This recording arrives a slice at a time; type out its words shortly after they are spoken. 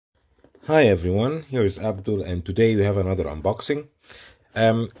Hi everyone, here is Abdul and today we have another unboxing.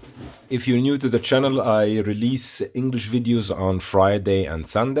 If you're new to the channel, I release English videos on Friday and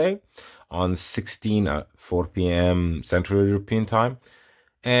Sunday on 16 at 4 p.m. Central European time,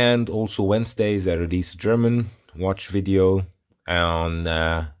 and also Wednesdays I release German watch video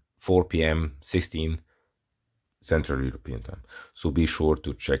on 4 p.m. 16 Central European time, so be sure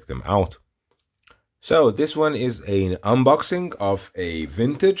to check them out. So this one is an unboxing of a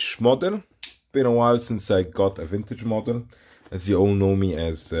vintage model. Been a while since I got a vintage model. As you all know me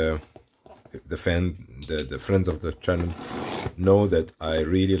as the friends of the channel know that I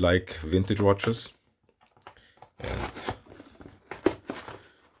really like vintage watches, and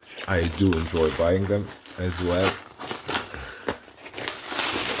I do enjoy buying them as well.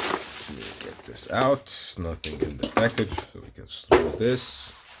 Let me get this out. Nothing in the package, so we can throw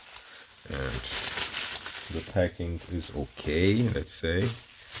this. And the packing is okay, let's say.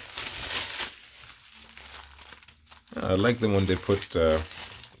 I like them when they put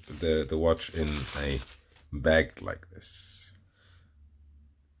the watch in a bag like this.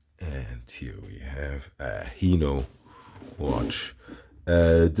 And here we have a Heno watch.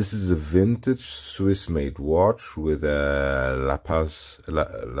 This is a vintage Swiss-made watch with a Lapis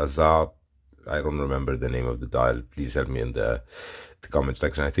Lazuli. I don't remember the name of the dial. Please help me in the comment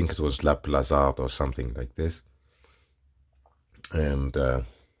section. I think it was Lapis Lazuli or something like this. And the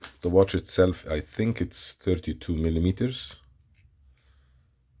watch itself, I think it's 32 millimeters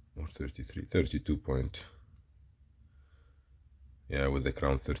or 33, 32 point. Yeah, with the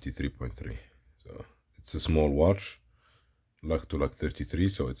crown 33.3. So it's a small watch, lug to lug 33.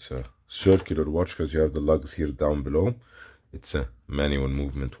 So it's a circular watch because you have the lugs here down below. It's a manual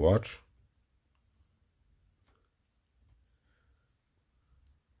movement watch.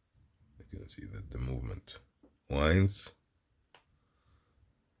 You can see that the movement winds.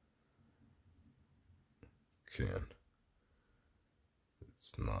 Okay,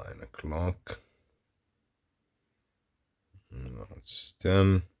 it's 9 o'clock. Now it's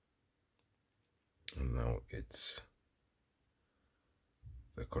 10. And now it's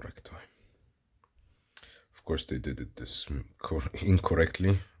the correct time. Of course, they did it this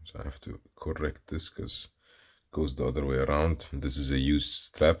incorrectly, so I have to correct this because goes the other way around. This is a used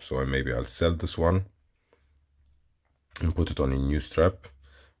strap, so maybe I'll sell this one and put it on a new strap.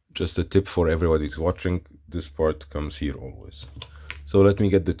 Just a tip for everybody who's watching, this part comes here always. So let me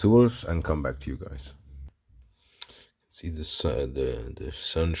get the tools and come back to you guys. See the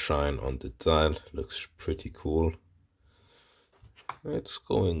sunshine on the dial looks pretty cool. It's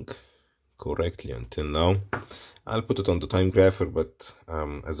going correctly until now. I'll put it on the time grapher, but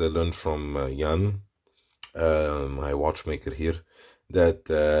as I learned from Jan, my watchmaker here, that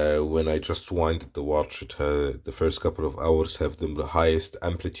when I just winded the watch, the first couple of hours have the highest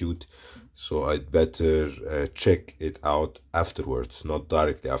amplitude, so I'd better check it out afterwards, not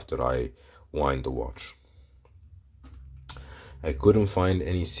directly after I wind the watch. I couldn't find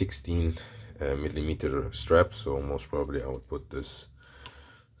any 16 millimeter strap, so most probably I would put this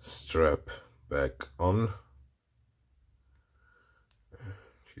strap back on.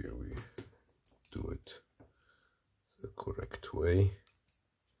 Here we do it the correct way.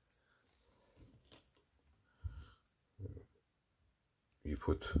 You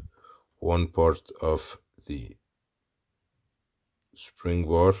put one part of the spring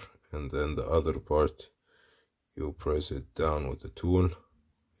bar and then the other part you press it down with the tool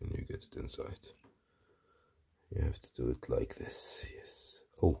and you get it inside. You have to do it like this. Yes.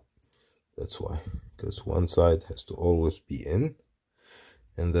 Oh, that's why, because one side has to always be in,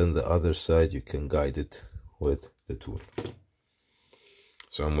 and then the other side you can guide it with the tool.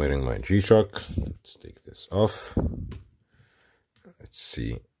 So I'm wearing my G-Shock. Let's take this off. Let's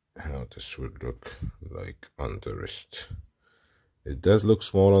see how this would look like on the wrist. It does look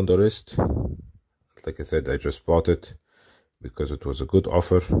small on the wrist. Like I said, I just bought it because it was a good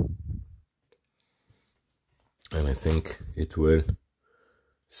offer, and I think it will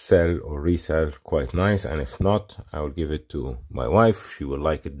sell or resell quite nice. And if not, I will give it to my wife. She will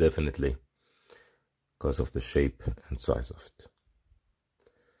like it definitely because of the shape and size of it.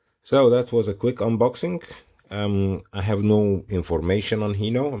 So that was a quick unboxing. I have no information on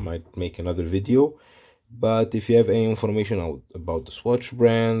Heno. I might make another video, but if you have any information about this watch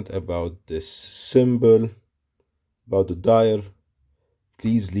brand, about this symbol, about the dial,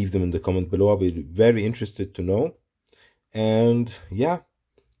 please leave them in the comment below. I'll be very interested to know. And yeah,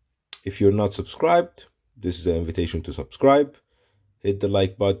 if you're not subscribed, this is an invitation to subscribe. Hit the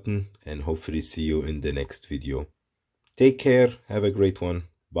like button and hopefully see you in the next video. Take care. Have a great one.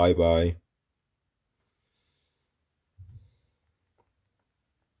 Bye bye.